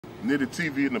Nitty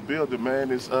TV in the building,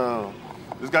 man. It's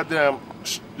goddamn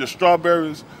the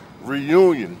Strawberries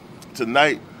reunion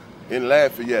tonight in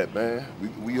Lafayette, man.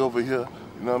 We over here,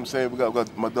 you know what I'm saying? We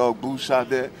got my dog Boo shot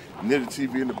there. Nitty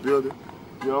TV in the building.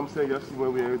 You know what I'm saying? Y'all see where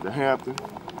we at the Hampton.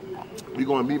 We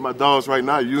gonna meet my dogs right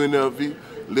now, U.N.L.V,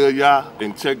 Lil Ya,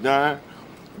 and Check Dine.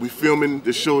 We filming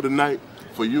the show tonight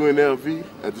for U.N.L.V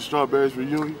at the Strawberries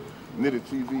reunion. Nitty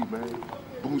TV, man.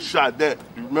 Boo shot that.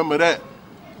 You remember that?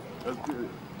 That's good.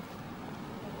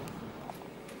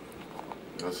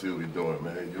 Y'all see what we doing,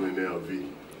 man. U.N.L.V.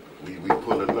 We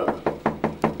pulling up.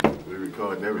 We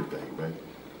recording everything, man.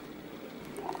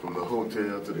 From the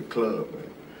hotel to the club, man.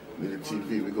 Nitty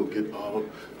TV, we getting all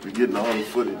the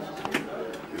footage.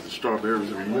 It's the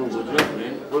Strawberries reunion. What's up,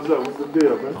 man? What's up? What's the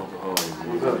deal, man?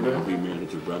 What's up, man? Be man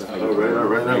with you, brother. All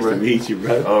right. Nice to meet you,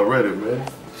 brother. Already, man.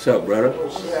 What's up, brother?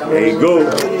 There you go.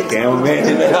 Cameraman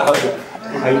in the house.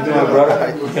 How you doing,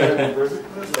 brother?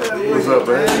 What's up,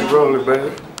 man? You rolling,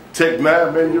 man? Tech 9,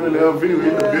 man, U.N.L.V, we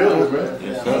in the building, man.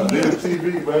 Yes, sir. Nitty TV,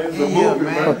 man. It's a movie,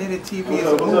 man. Nitty TV is a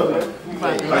movie. We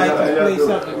about to play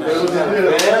something, man.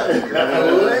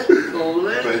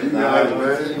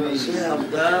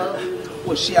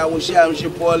 What's out? It's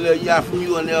your boy Lil Ya from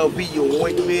U.N.L.V. You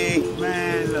with me?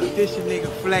 Man, look, this your nigga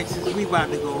Flexes. We about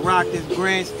to go rock this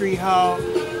Grand Street Hall.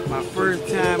 My first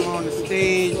time on the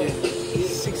stage and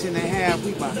 6.5.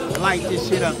 We about to light this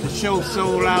shit up. The show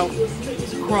sold out.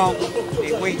 It's crunk.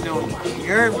 They waiting on me. You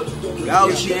heard me?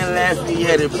 Out here in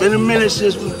Lafayette. It's been a minute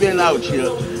since we've been out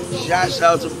here. Shouts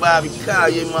out to Bobby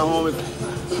Collier, my homie.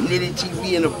 Nitty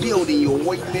TV in the building. You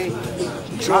with me?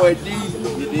 Troy D.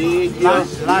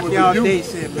 Lock y'all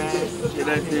dates in, man. Yeah,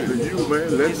 that's it to you,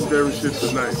 man. Legendary shit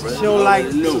tonight, man.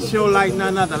 Show like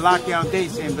none other. Lock y'all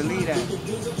dates in. Believe that.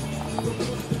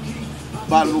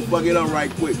 About to go fuck it up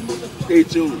right quick. Stay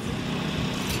tuned.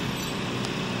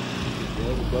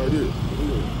 That's about it.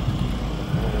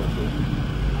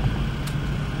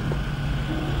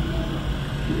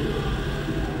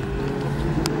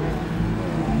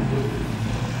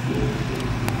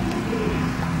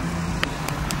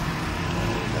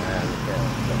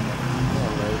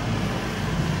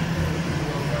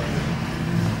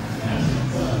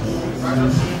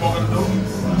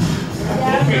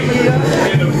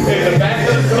 In the back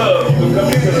of the club, you can come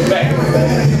into the back.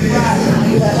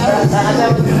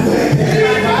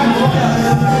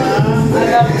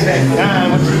 Take time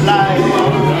with your life.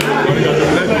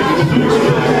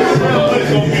 It's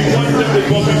gonna be one thing, it's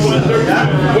gonna be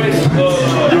 1:30 West.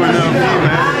 U.N.L.V,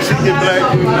 man. She get black.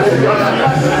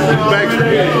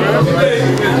 Backstage,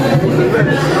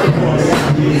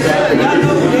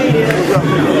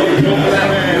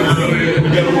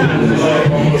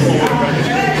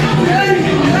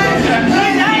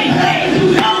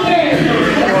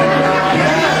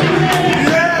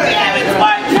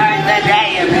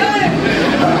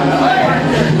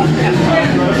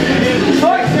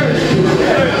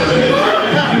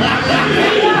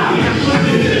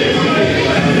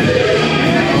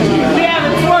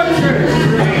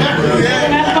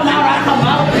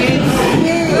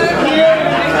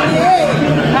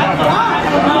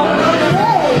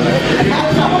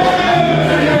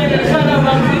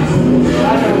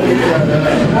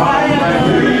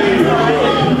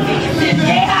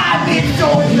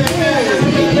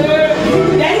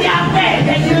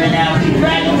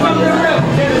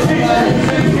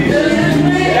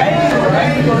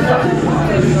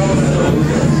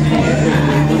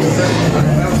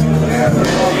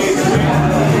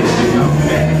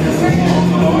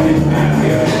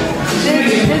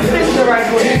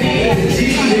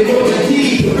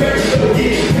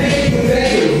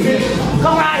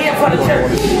 Come around here for the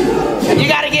church. You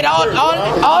gotta get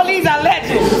all these are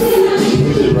legends.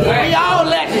 We all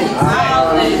legends.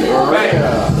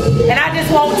 And I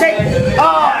just won't take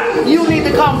you need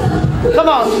to come. Come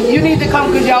on, you need to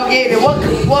come because y'all gave it. What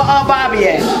Bobby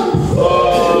at?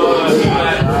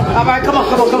 All right, come on.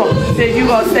 Since you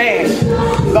gonna stand,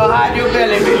 go hide your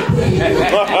belly, man.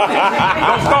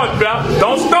 Don't start, Bell.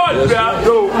 Don't start, Bell.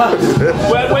 Go.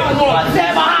 Where you going?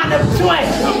 Stand behind the twin.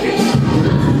 Okay.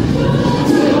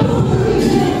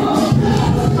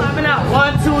 Climbing out.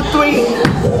 1, 2, 3.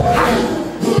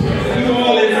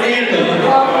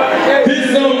 This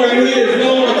song right here is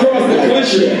known across the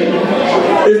country.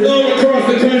 It's known across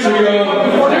the country,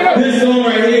 y'all. This song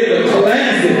right here is a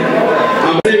classic.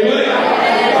 I'm gonna say what?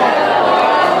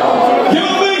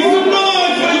 Y'all make some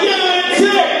noise for U.N.L.V.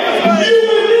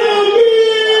 U.N.L.V.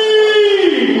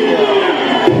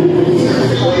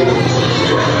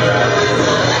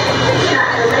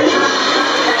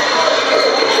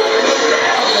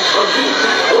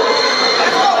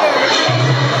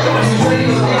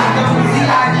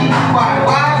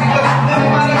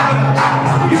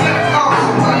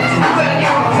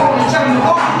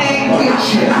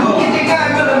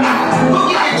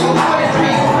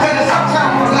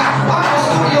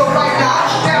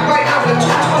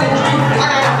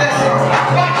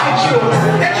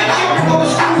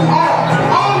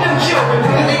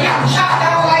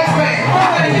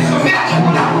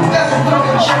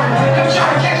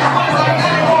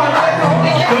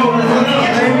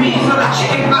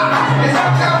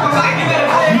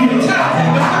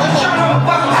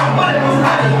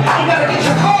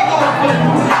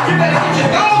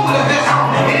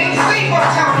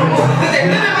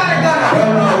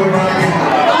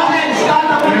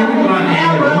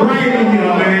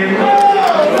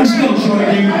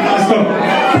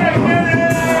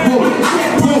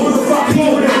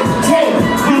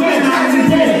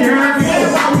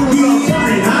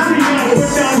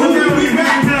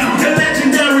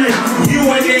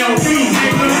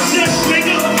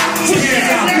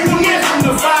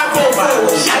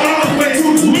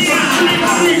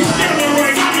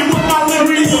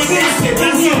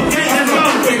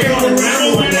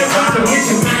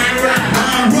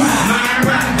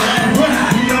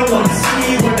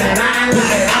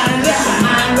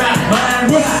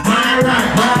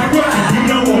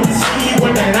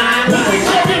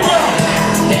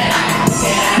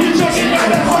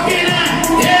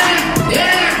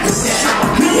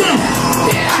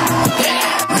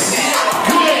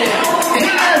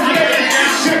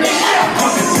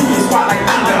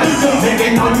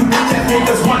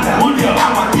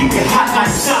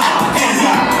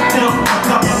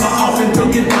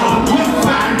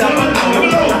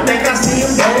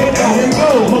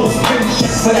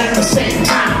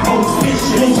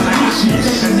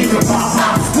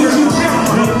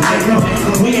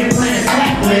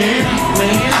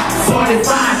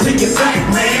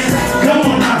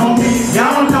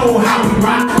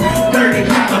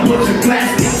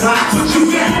 What you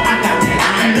got? I got that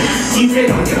iron. Keep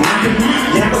it on your mind.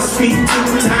 Never speak to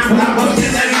the time, but I was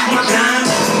just at my time.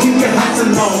 Keep your hustle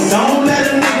on, don't let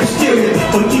a nigga steal it.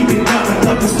 But keep it covered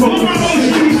up and smoke it.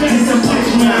 It's a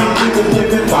touchdown, nigga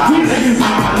living wild.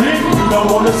 You don't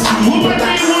wanna see what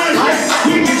I want.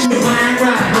 We get your mind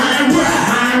right, mind right,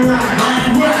 mind right,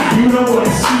 mind right. You don't wanna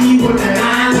see what the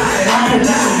mind right, mind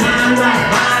right, mind right,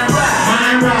 mind right,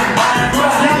 mind right, mind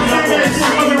right. Y'all say that shit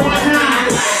for me one time.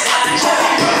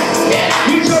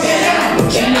 We took it out.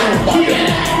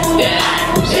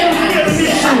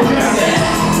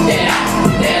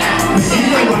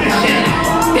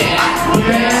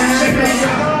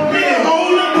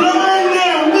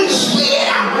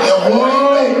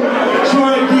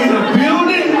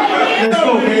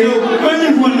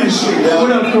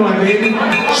 What up, going, baby?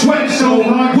 Sweat so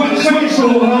hard, sweat so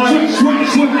hard,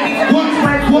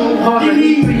 sweat, what? You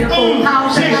need me,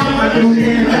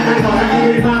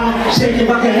 shake your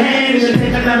bucket hands and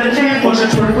take another chance. Want to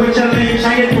twerk with your legs,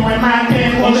 how you doing my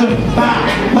dance? Want to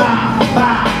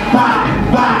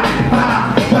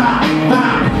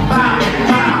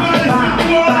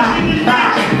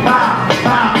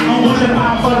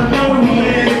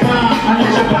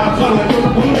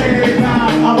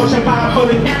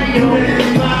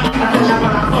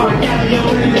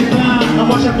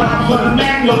for the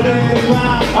mango day.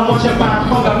 I want your vibe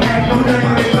for the mango day.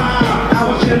 I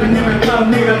was chillin' in the club,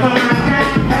 nigga, from my cat.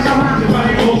 As I rock it,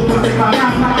 running over, put it by my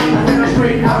I think I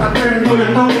straight out, I turn through the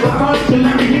phone. So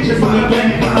let me hit you from the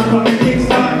blank, I'm from the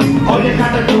kickstart. All you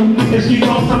gotta do is keep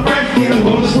on some fresh. Get a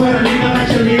roll, sweat, nigga, like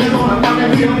your leaders on a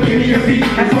fucking wheel. Give me your feet,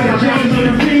 that's why I'm jumping to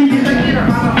the feet. Get the leader,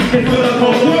 it's for the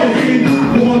whole world.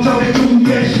 You want to talk to me,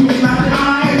 yes, you not the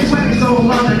eye. Sweating so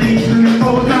hard, I need to the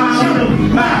whole time.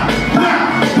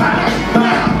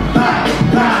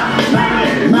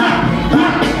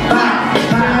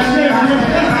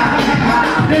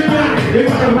 They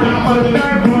want your mind for the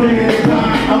third one at a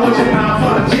time. I want your mind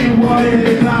for the 10 one at a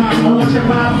time. I want your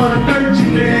mind for the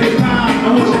 13 at a time.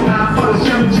 I want your mind for the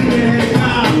 17 at a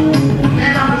time.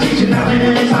 And I'ma teach you nothing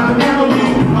in this time to never be.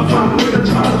 I'm talking with the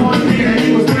charge one thing that he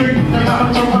was three. They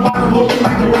gotta talk about the book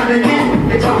like the right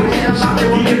again. They talking damn shot, they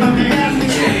won't get nothing else.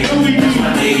 That's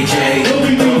my DJ, go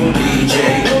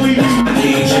DJ, that's my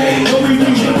DJ, don't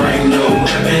you bring no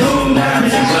weapons,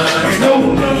 knives and guns,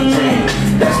 no DJ,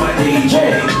 that's my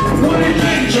DJ.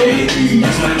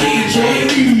 That's my DJ,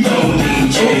 no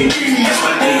DJ, that's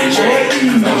my DJ,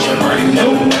 don't you bring no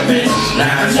weapons,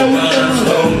 knives or guns,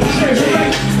 no DJ,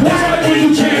 that's my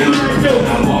DJ,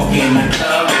 I walk in the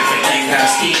club, everything I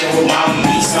steal, my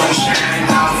beats don't shine,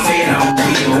 I'm fit, I'm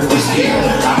real, but still,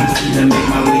 I'm free to make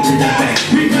my way to the back,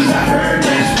 because I heard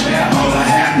that's where all the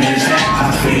happenings at, I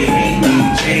say, hey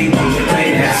DJ, won't you play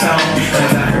that song,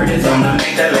 because I heard it's gonna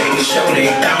make the ladies show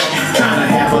they down, trying to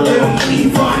have a little clean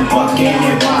fun, fucking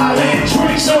and wildin',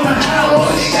 drinks on the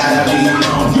house, they gotta be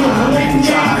on fire and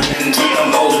dry, and we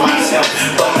don't go myself,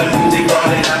 but the music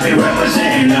ballin', I've been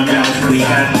representing them out, we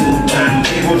got 2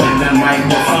 turntables and the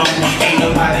microphone, ain't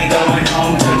nobody going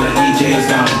home till the DJ's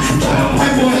gone,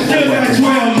 12 boys still got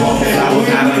 12 more, I was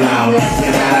not allowed,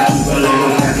 you gotta keep a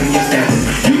little happy, you're stepping,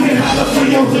 you can holler for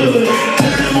your hood,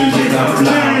 turn the music up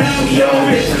loud, yo,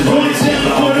 it's a boy, step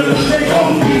on the hood, go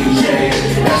DJ,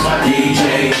 that's my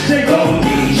DJ, go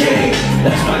DJ,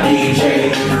 that's my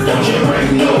DJ, don't you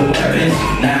bring no weapons,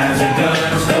 knives and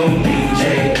guns, no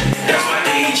DJ, that's my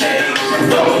DJ,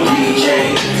 go DJ,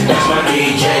 that's my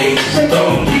DJ, go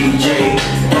DJ,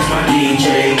 that's my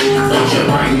DJ, don't you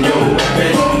bring no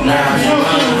weapons, knives and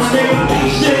guns, no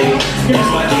DJ, that's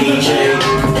my DJ,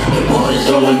 the boys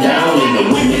going down and the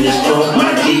women is throwing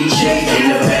my DJ, in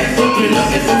the back looking up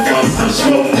at the front, I'm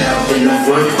scoped out in the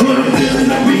front, put them in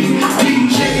the beat,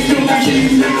 DJ,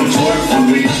 make them twerk for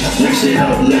me, mix it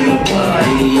up, little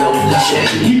body, yo, the shit,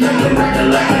 he got the record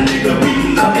like a nigga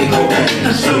beating up, they go back,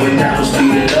 slow it down,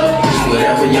 speed it up, it's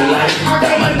whatever you like,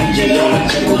 got my DJ on the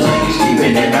tables and he's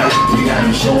keeping it right, you got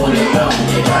him showing it off,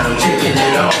 you got him taking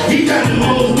it off, he got them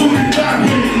hoes booty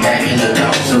popping, backing it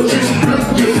down, so just look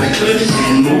your fingers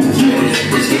and move with it,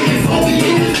 it's getting funky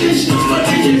in the bitch, it's my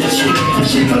DJ,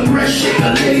 shake a breast, shake a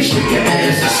leg, shake your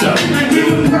ass and stuff, give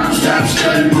a prop, stop,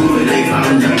 study, move it, ain't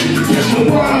on nothing, just a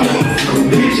while,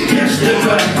 bitch, catch the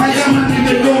vibe, I got my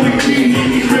nigga going clean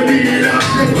and he's ripping it up,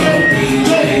 go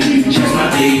DJ, that's my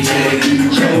DJ,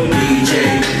 go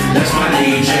DJ, that's my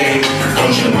DJ,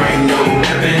 don't you bring no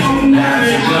weapon,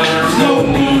 knives and guns, no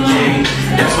DJ,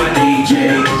 that's my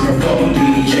DJ, go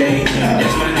DJ,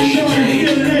 that's my DJ,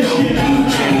 go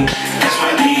DJ, that's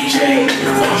my DJ,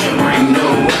 don't you bring no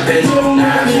weapon,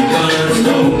 knives and guns,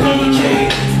 no DJ,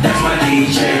 that's my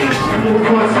DJ.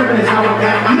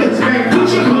 Put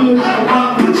your hood,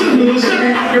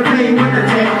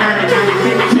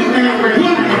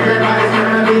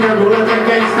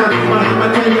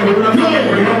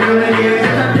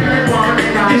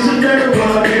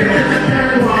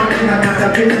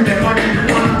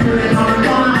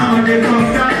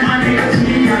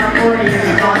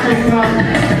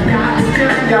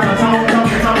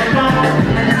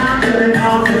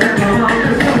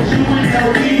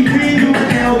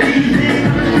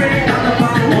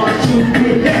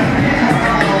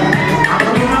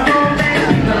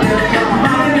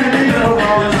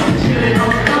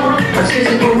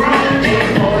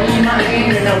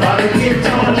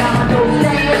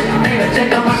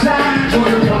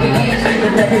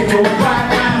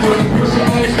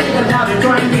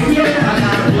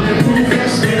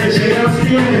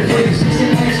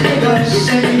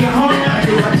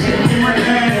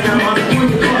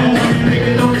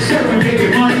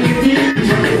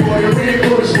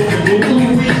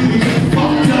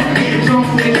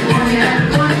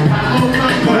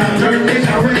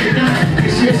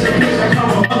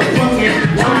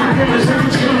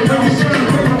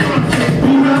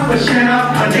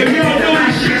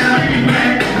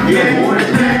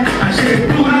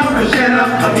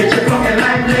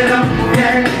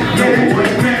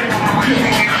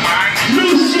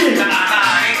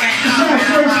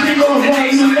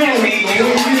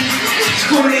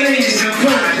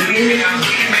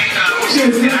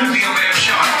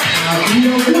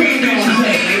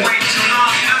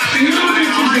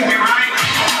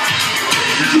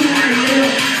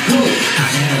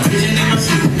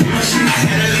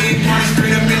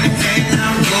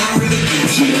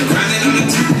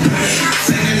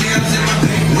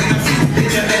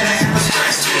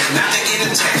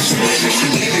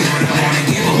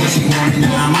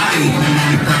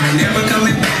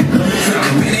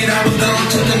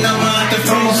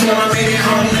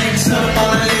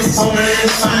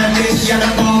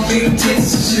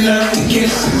 She loved to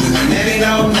kiss you and let it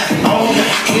all night.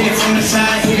 Hit it from the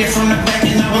side, hit it from the back,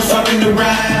 and I was fucking the ride.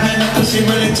 Man, I pussy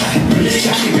really tight.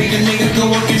 She make a nigga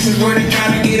go against his word and try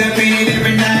to get up in it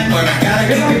every night. But I gotta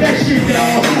keep it that shit,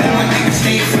 dog. You know a nigga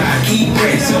stay fly, keep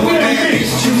bread. So we bad bitch,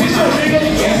 choose up.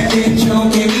 Yeah, bitch, you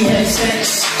give me that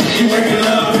sex. You making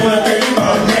love when I think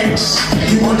about next.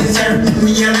 You want dessert,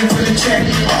 me yelling for the check.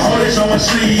 My heart is on my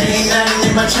sleeve, ain't nothing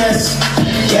in my chest.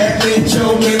 Yeah, bitch, you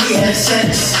give me that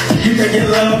sex. You thinking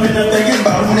love and I'm thinking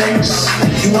about next.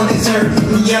 You want dessert,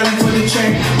 me yelling for the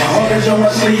check. My heart is on my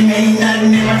sleeve, ain't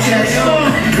nothing in my chest.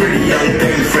 Pretty young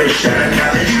thing, fresh out of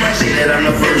college. You might say that I'm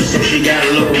the first, so she got a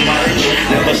little mileage.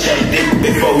 Never sucked dick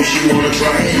before, she wanna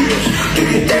try it. Do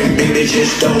your thing, baby,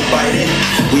 just don't bite it.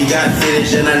 We got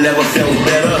finished and I never felt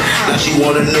better. Now she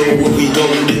wanna know what we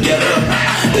going together.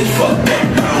 They fucked up,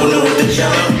 I don't know what to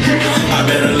tell her. I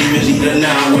better leave it either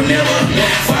now or never.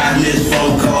 5 minutes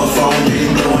phone call, phone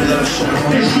been blowing up.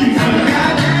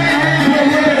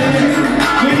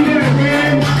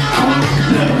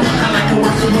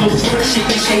 She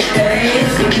can shake that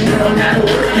ass. If you don't know how to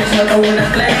work, just know when I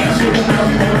flash.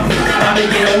 I've been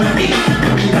getting on me.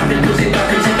 I've been losing my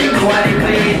bitch and they know how they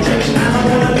play it. I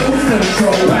don't wanna lose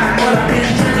control. But I've been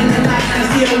turning the light. I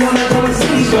still wanna go and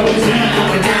see. So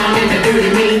going down in the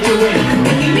dirty mean to it.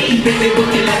 Baby, baby,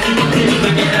 looking like you can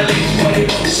even get a late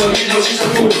boy. So you know she's a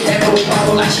fool. That old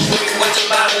bottle like she's doing what you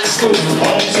about in school.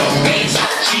 Homes on games.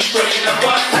 She's breaking up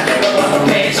what? I never want to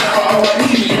pay. So all I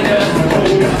need is the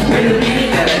hold up. Wait a minute.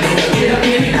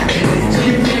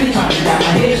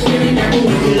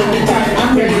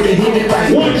 I'm ready to hit it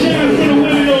right. One chance for the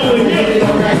women over here. Hit it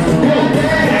all right.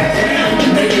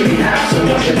 You're making me high so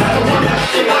much about it.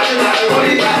 You're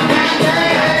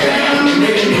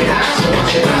making me high so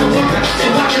much about it.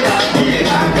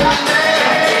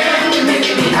 You're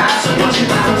making me high so much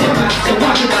about it.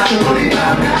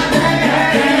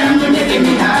 You're making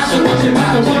me high so much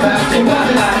about it.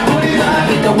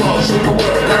 Hit the wall, shake the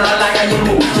world. I like how you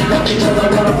move. Take up each other,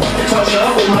 run up, toss you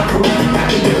up with my crew. I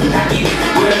can do it, I keep it.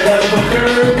 We're a hell of a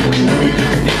girl.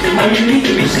 Now you need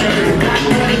to be scared.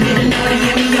 Naughty, getting naughty,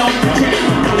 and we all pretend.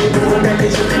 Only doing that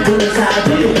is what you do inside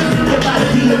you. Your body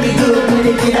be looking good when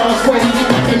it get all sweaty. You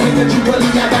like a nigga, you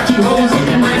really, I got you hoes in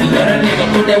your mind. Let a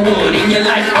nigga put that wood in your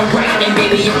life, alright. And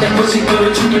baby, if that pussy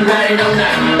good, you can ride it all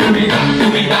night. Do me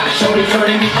back, shorty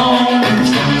turning me on.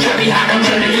 Try me hot, I'm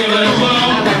trying to give it a blow.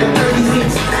 I like a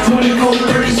 36, 24,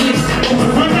 36.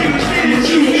 My nigga said that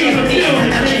you in the field.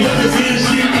 And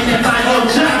if I don't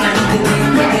shine, I need to take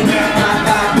it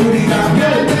back. Booty bop, yo.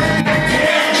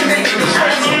 You making me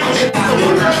high so much about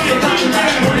it. You're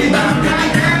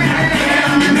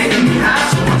making me high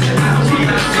so much about it.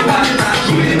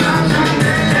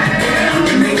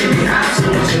 You're making me high so much about it. You're making me high so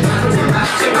much about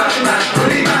it.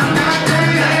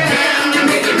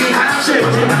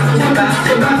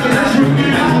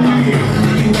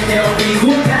 U.N.L.V,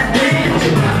 goddamn.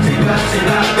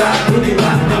 Booty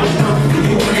bop,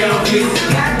 U.N.L.V,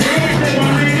 goddamn.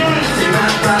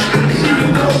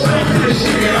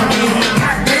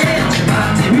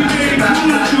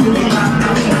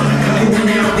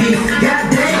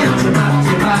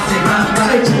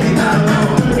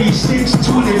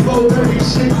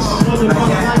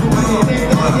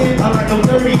 I like them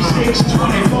 36,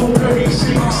 24,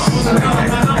 36.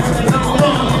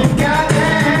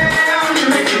 Goddamn, you're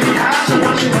making me high so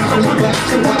much about it.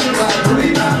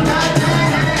 Goddamn,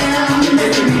 you're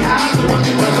making me high so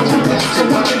much about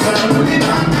it.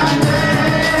 Goddamn,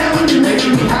 you're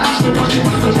making me high so much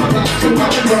about it.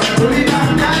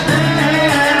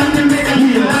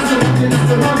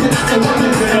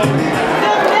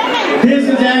 This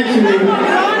is actually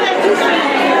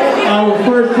our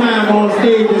first time on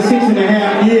stage in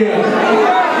 6.5 years.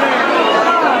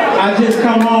 I just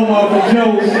come home off of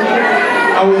Joe's.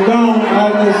 I was gone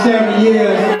almost 7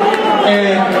 years,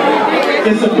 and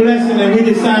it's a blessing that we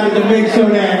decided to make sure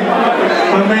that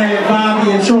my man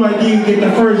Bobby and Troy D get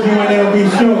the first U.N.L.V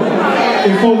show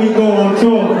before we go on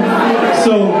tour.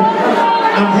 So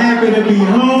I'm happy to be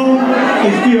home.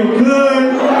 It feels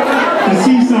good to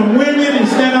see some women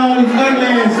instead of all these ugly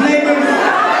ass niggas.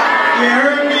 You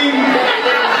heard me?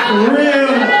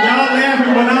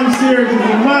 years is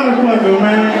a motherfucker,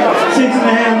 man.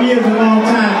 6.5 years is a long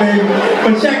time, baby.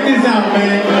 But check this out,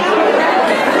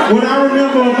 man. What I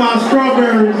remember about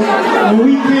strawberries, when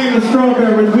we came to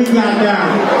strawberries, we got down.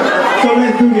 So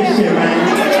let's do this shit, man.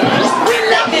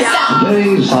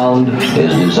 Today's sound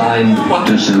is designed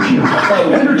to suit you.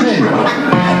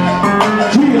 Entertainment.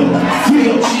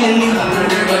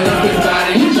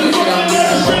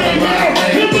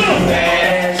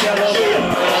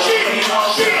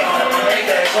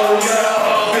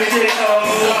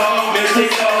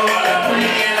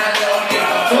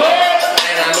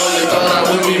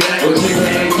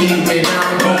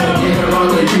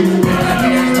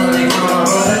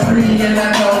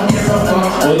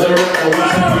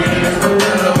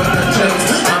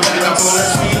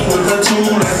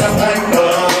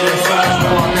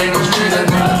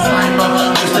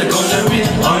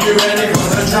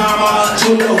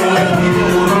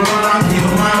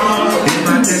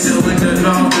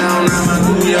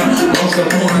 Once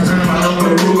upon a time, I love the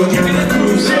Ruger, give me the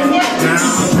cruise. Now I'm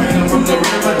drinking from the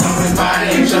river, dumping body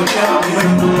in some cow.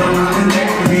 Even though I'm on the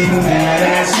neck, being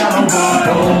badass yellow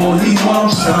boy. Oh, he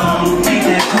wants some. Ain't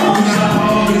that cool? He's a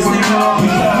hoe, he's a hoe,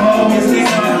 he's a hoe, he's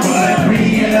a hoe. But I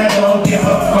agree and I don't give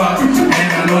a fuck. And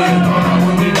I know you thought I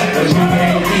would be back, cause you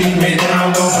can't keep me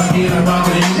down. Don't forget about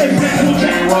the you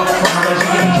can't walk from the you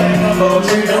can't go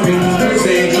take the ring.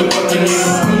 Say you fucking you.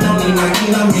 You don't need my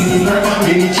key, I'm meaning, I'm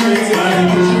meaning tricks.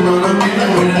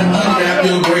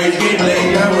 Your braids get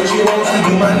laid out what you want to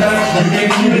do my nuts. You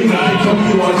can't keep it going,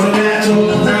 you want to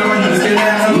natural. Now I just get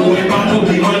out, you ain't about to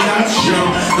be my nuts.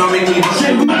 Don't make me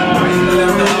shit. I'm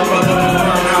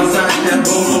outside that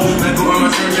polo. I go on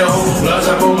my church, yo. Blood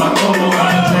up on my polo.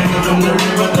 I'm drinking from the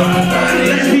river, don't find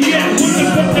it. Yeah, what the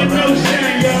fuck that no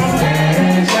shine, y'all?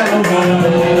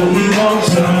 He wants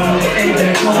some. Ain't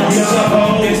that cold? You's a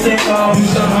hoe, it's a hoe.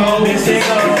 You's a hoe, it's a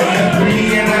hoe. I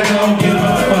agree and I don't give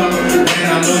a fuck.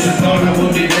 I know you thought I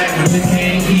would be back, but you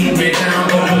can't keep me down.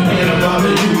 Don't forget about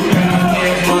the youth. And I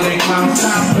can't money come.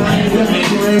 Stop playing with me.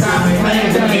 Stop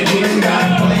playing with me.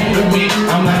 Stop playing with me.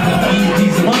 I'm like the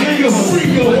piece of cake. I'm a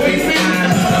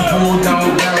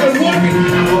bulldog down.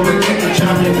 I'm over kick the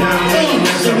chocolate down.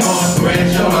 That's a hard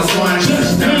scratch on my swine.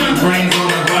 Now my brain's on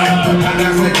the ground. I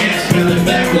got some gas feeling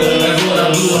backward. That's what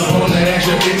I do. I'm on that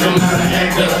action, bitch. I'm not an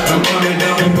actor. I'm coming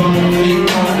down and going to leave.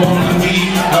 I don't wanna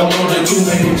leave. I wanted too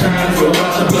many times to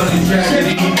watch a bloody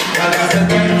tragedy. I got the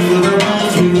back to the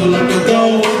bones, we will look the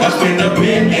gold. I spend a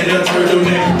bit in a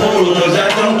turtleneck polo, cause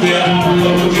I don't care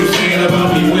what you saying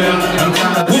about me. Well, I'm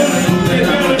tired of telling you that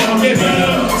I'm a dummy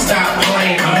man. Stop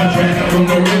playing, I'm drinking from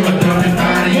the river, dumping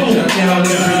body. You can tell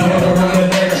every water on the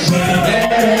back.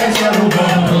 Badass yellow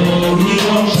ball, oh, he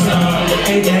wants some.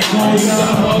 Ain't that cool? He's a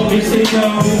hoe, it's a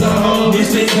hoe, he's a hoe,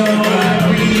 it's a hoe. I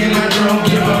agree and I don't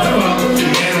give a fuck.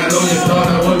 And I know you thought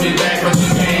I would be back, but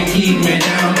you can't keep me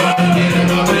down. But I'm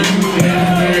getting up to you, and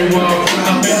I'm very well.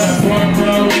 I'm in the front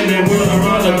row, in the world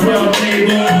around the grill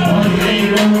table. On the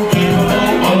table,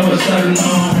 all of a sudden,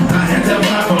 I had to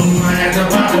pop him, I had to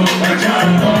pop him. I tried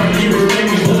to park, he was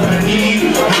making what I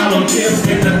need. Hollow tips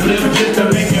in the clip just to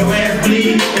make your ass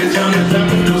bleed. It's time to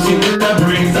jump and do see what the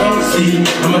brains don't see.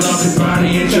 I'm a dumping body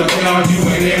in your car,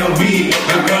 U.N.L.V.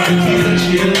 I'm gonna kill a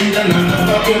cheerleader, not the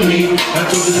fucking me. I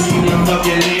told you to keep my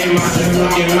fucking name out your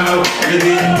fucking mouth. You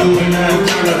didn't do it now,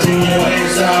 time to turn your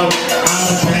ass out. I'm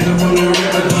a tracker from the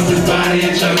river, dump his body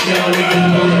in your car. Nigga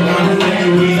know you want to make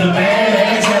you read a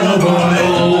badass yellow boy.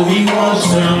 Oh, he wants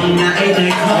some. Now ain't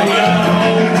that cool?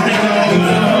 You're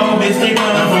a hoe, bitch, they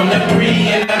come from the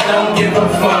tree and I don't give a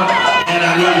fuck. And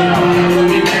I know you thought I would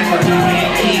be back, but you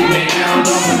can't keep me down.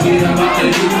 Don't forget about the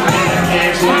youth and the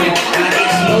cash money. And I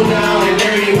ain't slow down and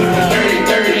dirty with the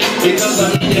 30-30. Because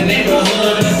I'm in your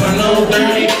neighborhood, if I know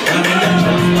dirty. I'm in the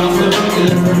jungle, off the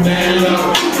bucket for bad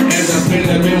luck. As I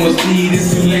spin up in my speed, it's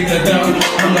too late to duck.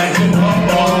 I'm like a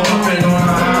ball, pumping on a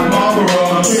high Marlboro.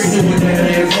 I'm crazy with that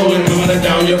ass holding on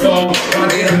down your fall.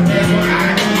 Why did I pass my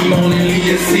eye? You only leave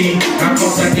your seat. I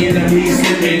call like enemies,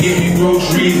 slip and give me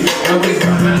groceries. I wait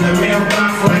behind the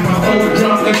mailbox like my old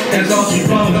drunker. That's all she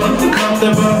fucked up,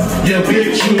 comfortable. Your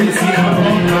big shoes, see how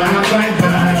long I fight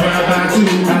by, drive by too.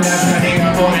 I left the hang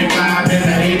up 45 and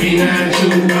the 89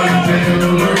 too. I'm playing on the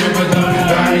river, dumping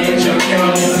body in your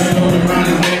car. You know the run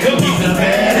is neck, keep the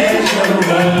badass yellow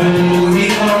ball.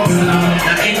 He wants some.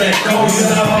 Now ain't that cold? You's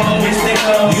a hoe, it's the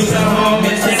hoe. You's a hoe,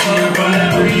 it's the hoe. From the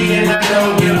tree and I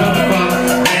don't give a fuck.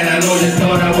 And I know you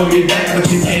thought I would be back, but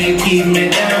you can't keep me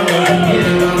down. But I'm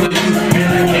getting along with you,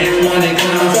 and I can't want it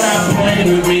come. Stop playing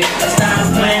with me, stop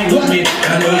playing with me.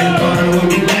 I know you thought I would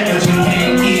be back, but you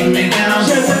can't keep me down.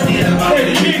 Just forget about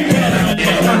it, and I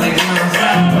can't want it come.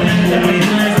 Stop playing with me,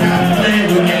 stop playing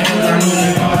with me. I know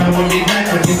you thought I would be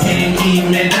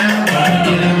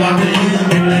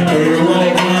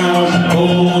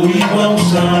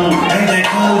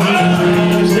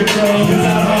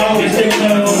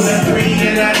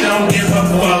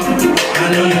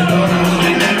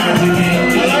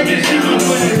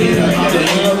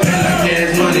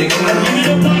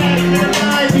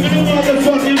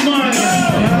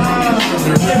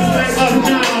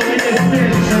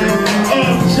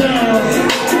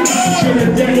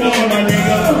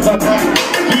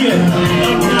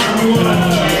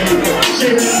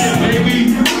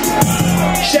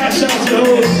Shouts out to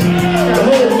the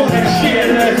whole fucking shit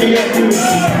that they got through.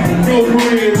 No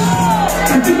careers.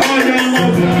 All y'all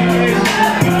know guys.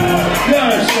 You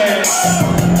understand?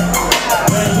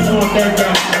 We want to thank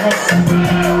y'all.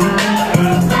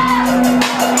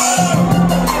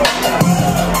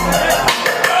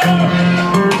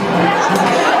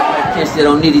 Catch that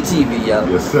on Nitty TV, y'all.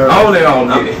 Yes, sir. Only on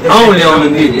Nitty. Only on the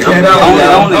Nitty. Only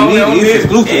on the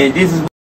Nitty. And this is